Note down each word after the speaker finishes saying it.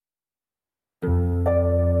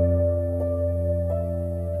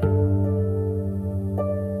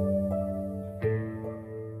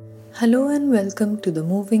Hello and welcome to The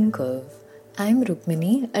Moving Curve. I'm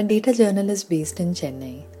Rukmini, a data journalist based in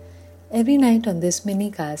Chennai. Every night on this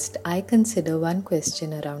minicast, I consider one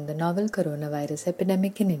question around the novel coronavirus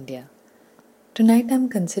epidemic in India. Tonight I'm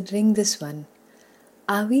considering this one.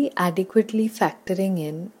 Are we adequately factoring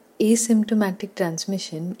in asymptomatic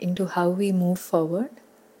transmission into how we move forward?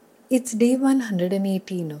 It's day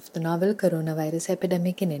 118 of the novel coronavirus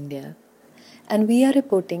epidemic in India, and we are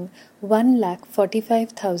reporting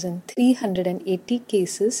 1,45,380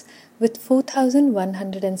 cases with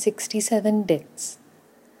 4,167 deaths.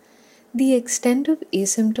 The extent of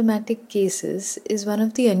asymptomatic cases is one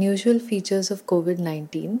of the unusual features of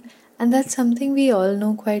COVID-19, and that's something we all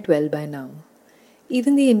know quite well by now.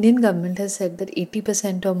 Even the Indian government has said that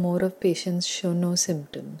 80% or more of patients show no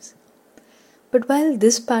symptoms. But while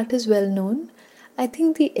this part is well known, I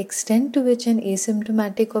think the extent to which an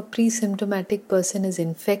asymptomatic or pre-symptomatic person is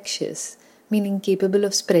infectious, meaning capable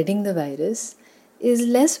of spreading the virus, is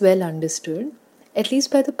less well understood, at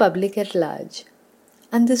least by the public at large.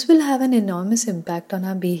 And this will have an enormous impact on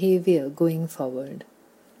our behavior going forward.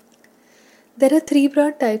 There are three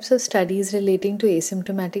broad types of studies relating to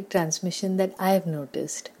asymptomatic transmission that I have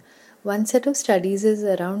noticed. One set of studies is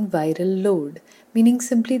around viral load, meaning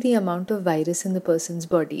simply the amount of virus in the person's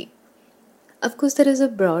body. Of course, there is a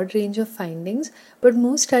broad range of findings, but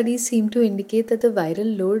most studies seem to indicate that the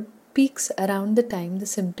viral load peaks around the time the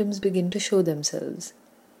symptoms begin to show themselves.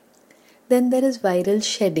 Then there is viral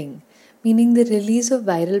shedding, meaning the release of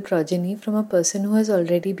viral progeny from a person who has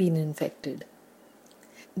already been infected.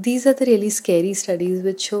 These are the really scary studies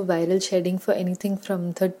which show viral shedding for anything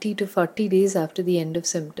from 30 to 40 days after the end of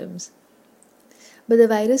symptoms. But the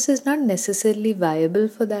virus is not necessarily viable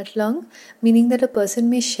for that long, meaning that a person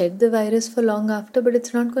may shed the virus for long after, but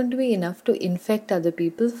it's not going to be enough to infect other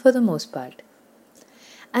people for the most part.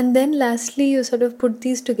 And then lastly, you sort of put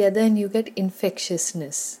these together and you get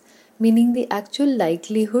infectiousness, meaning the actual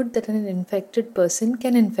likelihood that an infected person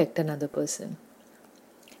can infect another person.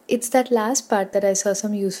 It's that last part that I saw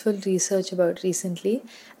some useful research about recently,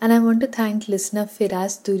 and I want to thank listener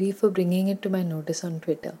Firas Duri for bringing it to my notice on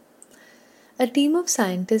Twitter. A team of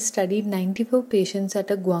scientists studied 94 patients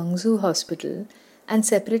at a Guangzhou hospital, and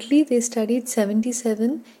separately they studied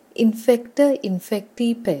 77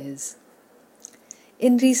 infector-infectee pairs.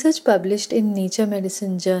 In research published in Nature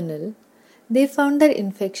Medicine journal, they found that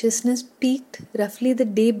infectiousness peaked roughly the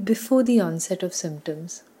day before the onset of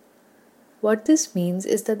symptoms. What this means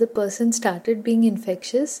is that the person started being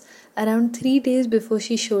infectious around 3 days before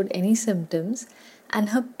she showed any symptoms, and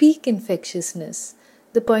her peak infectiousness,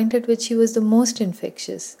 the point at which she was the most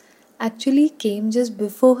infectious, actually came just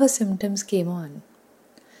before her symptoms came on.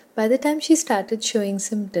 By the time she started showing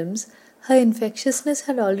symptoms, her infectiousness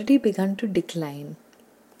had already begun to decline.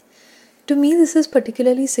 To me, this is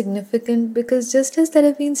particularly significant because just as there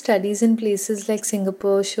have been studies in places like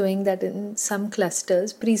Singapore showing that in some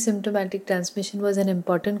clusters, pre-symptomatic transmission was an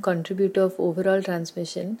important contributor of overall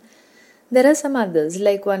transmission, there are some others,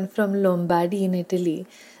 like one from Lombardy in Italy,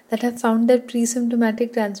 that have found that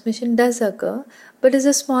pre-symptomatic transmission does occur, but is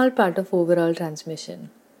a small part of overall transmission.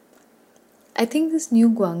 I think this new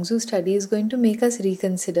Guangzhou study is going to make us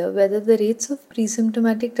reconsider whether the rates of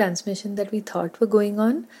pre-symptomatic transmission that we thought were going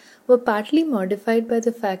on were partly modified by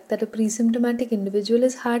the fact that a pre-symptomatic individual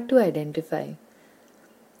is hard to identify.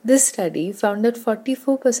 This study found that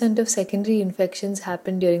 44% of secondary infections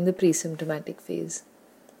happen during the pre-symptomatic phase.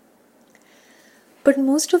 But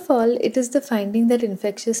most of all, it is the finding that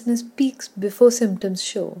infectiousness peaks before symptoms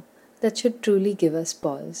show that should truly give us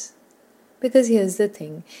pause. Because here's the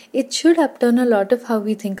thing, it should upturn a lot of how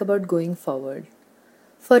we think about going forward.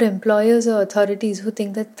 For employers or authorities who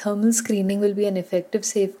think that thermal screening will be an effective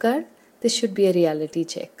safeguard, this should be a reality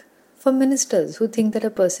check. For ministers who think that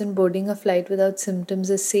a person boarding a flight without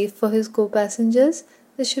symptoms is safe for his co-passengers,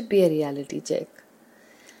 this should be a reality check.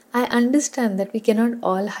 I understand that we cannot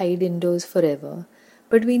all hide indoors forever,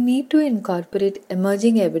 but we need to incorporate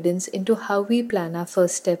emerging evidence into how we plan our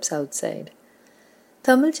first steps outside.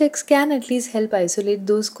 Thermal checks can at least help isolate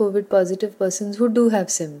those COVID-positive persons who do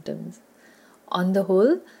have symptoms. On the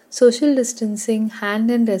whole, social distancing,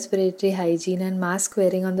 hand and respiratory hygiene, and mask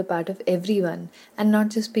wearing on the part of everyone, and not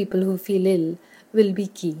just people who feel ill, will be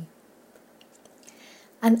key.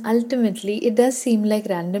 And ultimately, it does seem like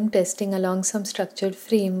random testing along some structured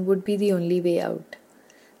frame would be the only way out.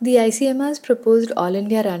 The ICMR's proposed All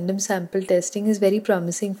India random sample testing is very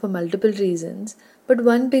promising for multiple reasons, but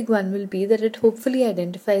one big one will be that it hopefully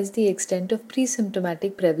identifies the extent of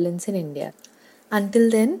pre-symptomatic prevalence in India.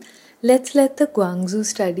 Until then, let's let the Guangzhou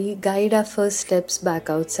study guide our first steps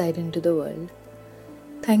back outside into the world.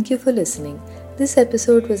 Thank you for listening. This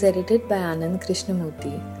episode was edited by Anand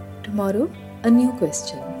Krishnamurthy. Tomorrow, a new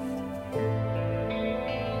question.